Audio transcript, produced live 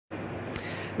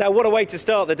Now, what a way to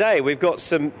start the day. We've got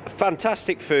some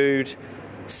fantastic food,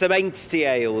 some Aintree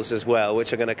ales as well,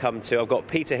 which I'm going to come to. I've got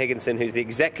Peter Higginson, who's the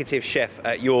executive chef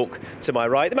at York, to my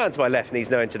right. The man to my left needs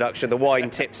no introduction, the wine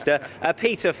tipster.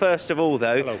 Peter, first of all,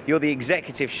 though, hello. You're the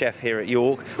executive chef here at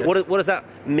York. What does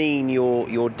that mean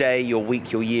your day, your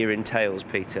week, your year entails,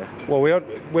 Peter? Well,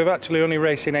 we've actually only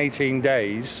racing 18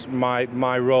 days.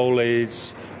 My role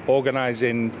is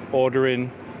organising,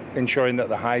 ordering, ensuring that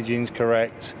the hygiene's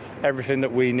correct. Everything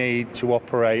that we need to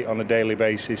operate on a daily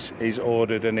basis is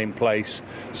ordered and in place,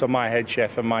 so my head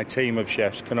chef and my team of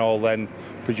chefs can all then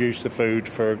produce the food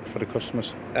for the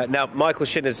customers. Now, Michael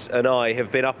Shinners and I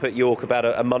have been up at York about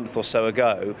a month or so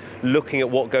ago, looking at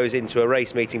what goes into a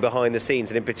race meeting behind the scenes,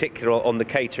 and in particular on the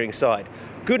catering side.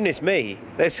 Goodness me,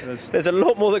 there's a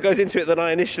lot more that goes into it than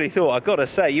I initially thought. I've got to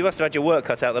say, you must have had your work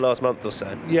cut out the last month or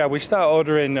so. Yeah, we start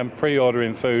ordering and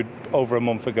pre-ordering food over a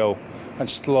month ago, and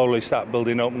slowly start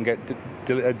building up and get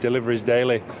deliveries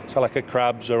daily. So like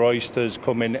crabs or oysters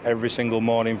come in every single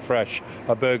morning fresh.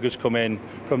 Our burgers come in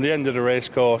from the end of the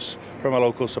racecourse from a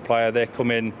local supplier. They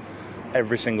come in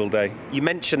every single day. You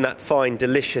mentioned that fine,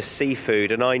 delicious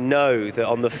seafood, and I know that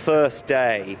on the first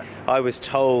day I was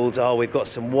told, we've got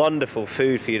some wonderful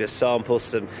food for you to sample,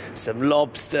 some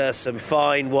lobster, some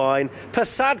fine wine.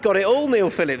 Passad got it all, Neil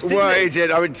Phillips, didn't well, he? He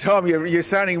did. I mean, Tom, you're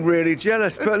sounding really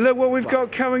jealous, but look what we've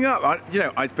got coming up.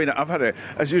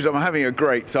 As usual, I'm having a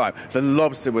great time. The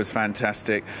lobster was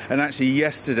fantastic, and actually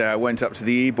yesterday I went up to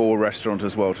the Ebor restaurant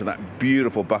as well, to that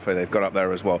beautiful buffet they've got up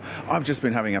there as well. I've just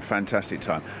been having a fantastic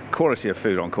time. Quality of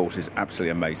food on course is absolutely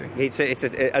amazing. It's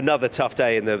another tough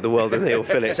day in the world of Neil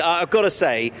Phillips. I've got to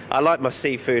say, I like my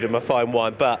seafood and my fine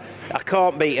wine, but I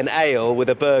can't beat an ale with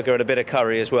a burger and a bit of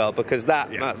curry as well, because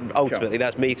ultimately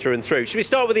that's me through and through. Should we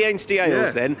start with the Aintree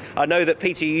ales then? I know that,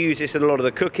 Peter, you use this in a lot of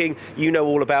the cooking. You know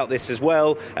all about this as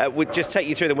well. We'll just take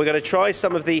you through them. We're going to try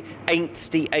some of the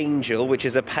Aintree Angel, which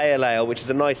is a pale ale, which is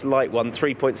a nice light one,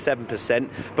 3.7%,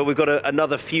 but we've got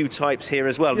another few types here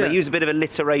as well. Yeah. They use a bit of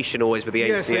alliteration always with the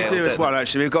Aintree ales. Yes, they do as well,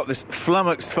 actually. We've got this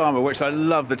Flummoxed Farmer, which I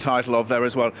love the title of there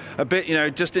as well. A bit,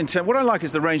 just in terms, what I like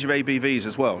is the range of ABVs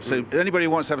as well. So anybody who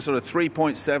wants to have a sort of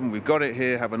 3.7, we've got it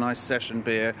here, have a nice session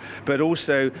beer, but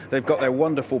also they've got their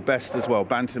wonderful best as well,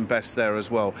 Bantam Best there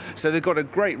as well. So they've got a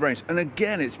great range. And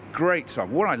again, it's great stuff.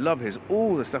 What I love is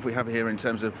all the stuff we have here in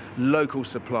terms of local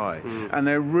supply. And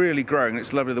they're really growing.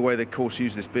 It's lovely the way they, of course,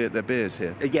 use their beers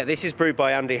here. Yeah, this is brewed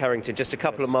by Andy Harrington, just a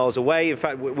couple of miles away. In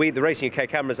fact, the Racing UK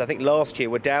cameras, I think last year,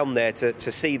 were down there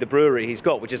to see the brewery he's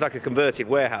got, which is like a converted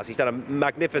warehouse. He's done a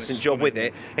magnificent job with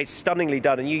it. It's stunningly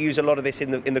done, and you use a lot of this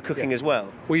in the cooking as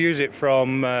well. We use it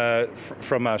from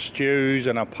our stews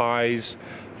and our pies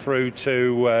through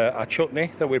to our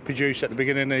chutney that we produce at the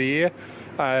beginning of the year,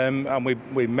 and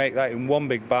we make that in one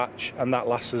big batch, and that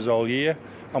lasts us all year.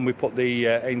 And we put the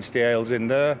Aintree ales in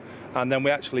there, and then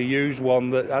we actually use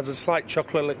one that has a slight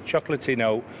chocolatey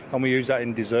note, and we use that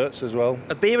in desserts as well.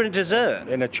 A beer and a dessert?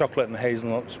 In a chocolate and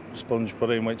hazelnut sponge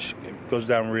pudding, which goes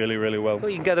down really, really well. Well,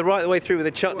 you can go right the way through with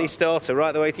a chutney starter,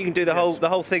 right the way through. You can do the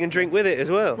whole thing and drink with it as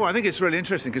well. Well, I think it's really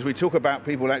interesting because we talk about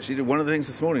people actually. One of the things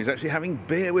this morning is actually having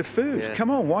beer with food. Yeah. Come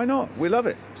on, why not? We love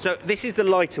it. So this is the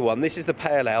lighter one. This is the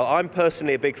pale ale. I'm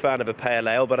personally a big fan of a pale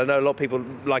ale, but I know a lot of people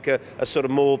like a sort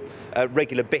of more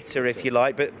regular bitter, if you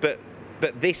like.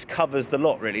 But this covers the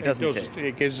lot, really, doesn't it?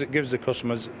 It gives the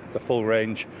customers the full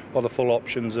range or the full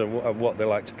options of what they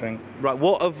like to drink. Right.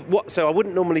 So I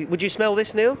wouldn't normally. Would you smell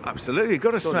this, Neil? Absolutely. You've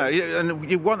got to smell it. And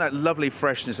you want that lovely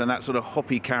freshness and that sort of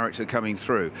hoppy character coming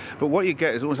through. But what you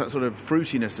get is almost that sort of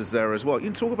fruitiness is there as well. You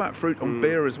can talk about fruit on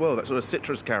beer as well, that sort of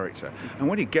citrus character. And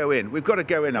when you go in, we've got to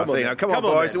go in, I think. Come on,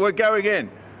 boys. We're going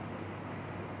in.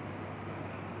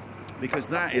 Because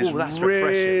that is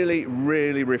really,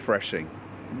 really refreshing.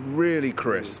 Really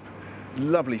crisp,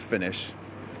 lovely finish,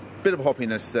 bit of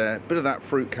hoppiness there, bit of that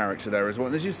fruit character there as well.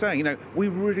 And as you're saying, we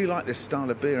really like this style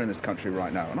of beer in this country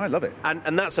right now, and I love it.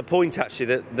 And that's a point,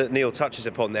 actually, that Neil touches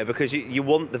upon there, because you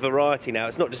want the variety now.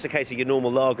 It's not just a case of your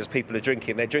normal lagers people are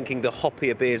drinking. They're drinking the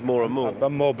hoppier beers more and more.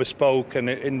 And more bespoke and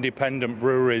independent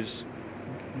breweries,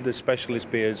 the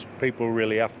specialist beers people are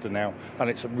really after now, and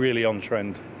it's really on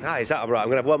trend. Is that right? I'm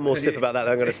going to have one more sip about that,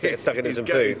 then I'm going to stick it stuck into some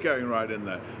food. It's going right in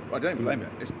there. I don't blame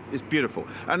it. It's beautiful.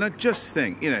 And I just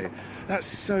think, that's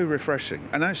so refreshing.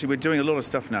 And actually, we're doing a lot of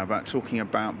stuff now about talking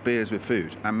about beers with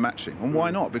food and matching. And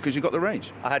why not? Because you've got the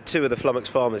range. I had 2 of the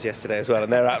Flummoxed Farmers yesterday as well,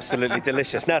 and they're absolutely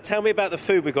delicious. Now, tell me about the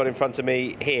food we've got in front of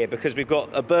me here, because we've got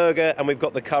a burger and we've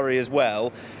got the curry as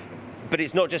well. But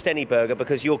it's not just any burger,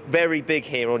 because you're very big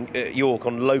here on York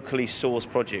on locally sourced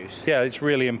produce. Yeah, it's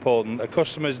really important. The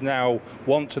customers now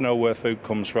want to know where food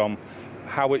comes from,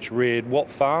 how it's reared, what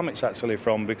farm it's actually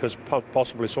from, because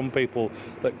possibly some people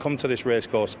that come to this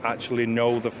racecourse actually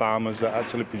know the farmers that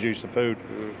actually produce the food.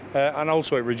 And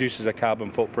also it reduces the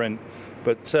carbon footprint.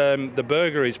 But the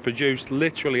burger is produced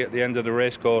literally at the end of the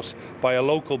racecourse by a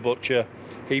local butcher.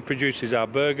 He produces our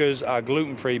burgers, our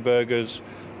gluten-free burgers,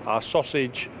 our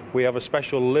sausage. We have a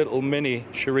special little mini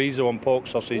chorizo and pork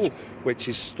sausage, which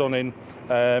is stunning.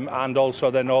 And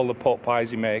also then all the pot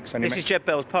pies he makes. And this is Jed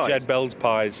Bell's pies? Jed Bell's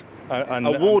pies.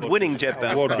 Award-winning Jed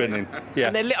Bell's Award-winning, yeah.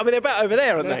 And they're about over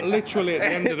there, aren't they? Literally at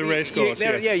the end of the racecourse,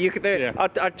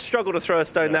 I'd struggle to throw a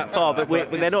stone that far, but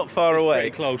they're not far away.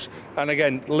 Pretty close. And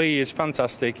again, Lee is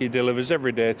fantastic. He delivers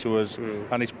every day to us,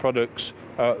 and his products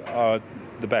are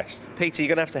the best. Peter, you're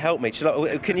going to have to help me.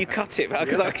 Can you cut it?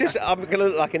 Because I'm going to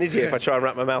look like an idiot if I try and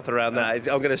wrap my mouth around that.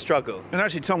 I'm going to struggle. And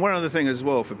actually, Tom, one other thing as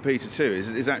well for Peter too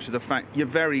is actually the fact you're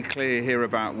very clear here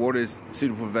about what is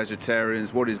suitable for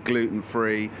vegetarians, what is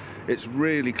gluten-free. It's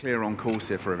really clear on course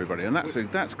here for everybody, and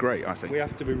that's great, I think. We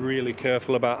have to be really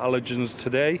careful about allergens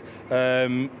today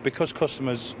because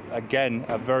customers, again,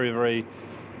 are very, very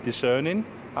discerning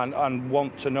and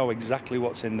want to know exactly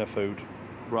what's in their food.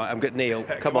 Right, I'm good, Neil.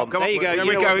 Come on. There you go.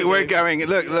 We're going.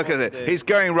 Look at it. He's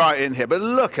going right in here. But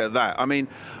look at that. I mean,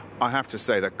 I have to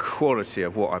say the quality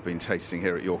of what I've been tasting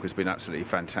here at York has been absolutely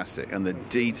fantastic, and the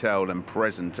detail and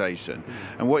presentation.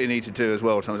 And what you need to do as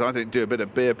well, Tom, is I think do a bit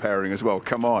of beer pairing as well.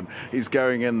 Come on, he's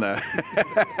going in there.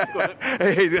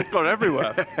 He's gone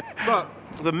everywhere. But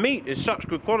the meat is such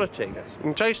good quality. Yes. You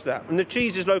can taste that. And the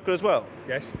cheese is local as well.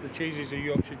 Yes, the cheese is a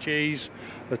Yorkshire cheese.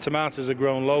 The tomatoes are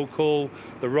grown local.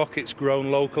 The rocket's grown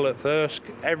local at Thirsk.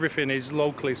 Everything is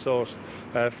locally sourced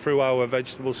through our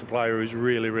vegetable supplier, who's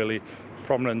really, really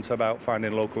prominent about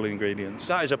finding local ingredients.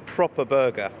 That is a proper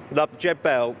burger. Jed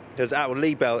Bell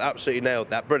Lee Bell absolutely nailed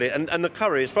that. Brilliant. And the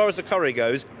curry, as far as the curry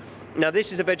goes, now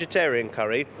this is a vegetarian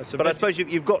curry, but I suppose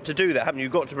you've got to do that, haven't you?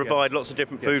 You've got to provide lots of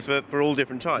different food for all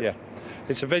different types. Yeah.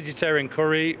 It's a vegetarian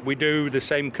curry. We do the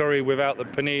same curry without the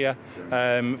paneer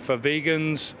for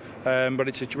vegans, but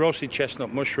it's a roasted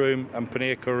chestnut mushroom and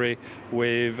paneer curry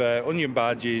with onion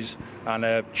bhajis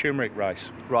and turmeric rice.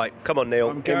 Right, come on,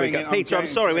 Neil. Peter, I'm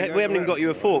sorry, we haven't even got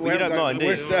you a fork. You don't mind, do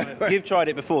you? You've tried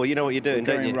it before. You know what you're doing,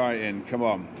 don't you? Right in. Come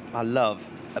on. I love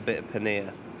a bit of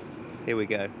paneer. Here we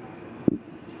go.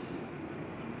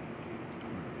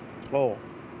 Oh.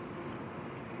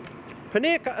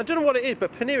 Paneer, I don't know what it is,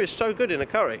 but paneer is so good in a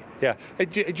curry. Yeah,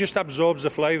 it just absorbs the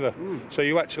flavour. So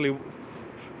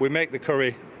we make the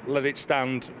curry, let it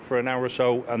stand for an hour or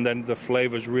so, and then the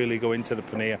flavours really go into the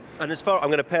paneer. And I'm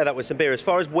going to pair that with some beer. As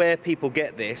far as where people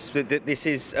get this, this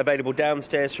is available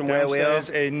downstairs from where we are?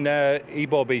 In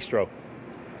Ebor Bistro,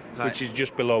 which is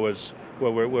just below us,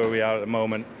 where we are at the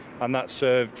moment. And that's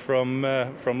served from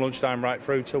lunchtime right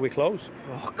through till we close.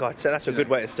 Oh, God, so that's a good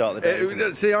way to start the day, isn't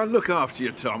it? See, I look after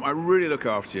you, Tom. I really look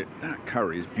after you. That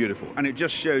curry is beautiful. And it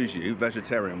just shows you,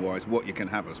 vegetarian-wise, what you can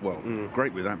have as well.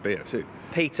 Great with that beer, too.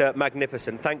 Peter,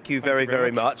 magnificent. Thank you very,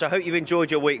 very much. I hope you've enjoyed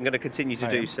your week and going to continue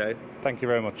to do so. Thank you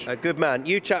very much. Good man.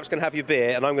 You chaps can have your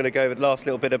beer, and I'm going to go with the last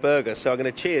little bit of burger. So I'm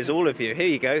going to cheers all of you. Here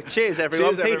you go. Cheers,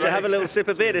 everyone. Cheers, Peter, everybody. have a little sip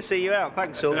of beer to see you out.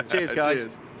 Thanks all. Cheers, guys.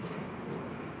 Cheers.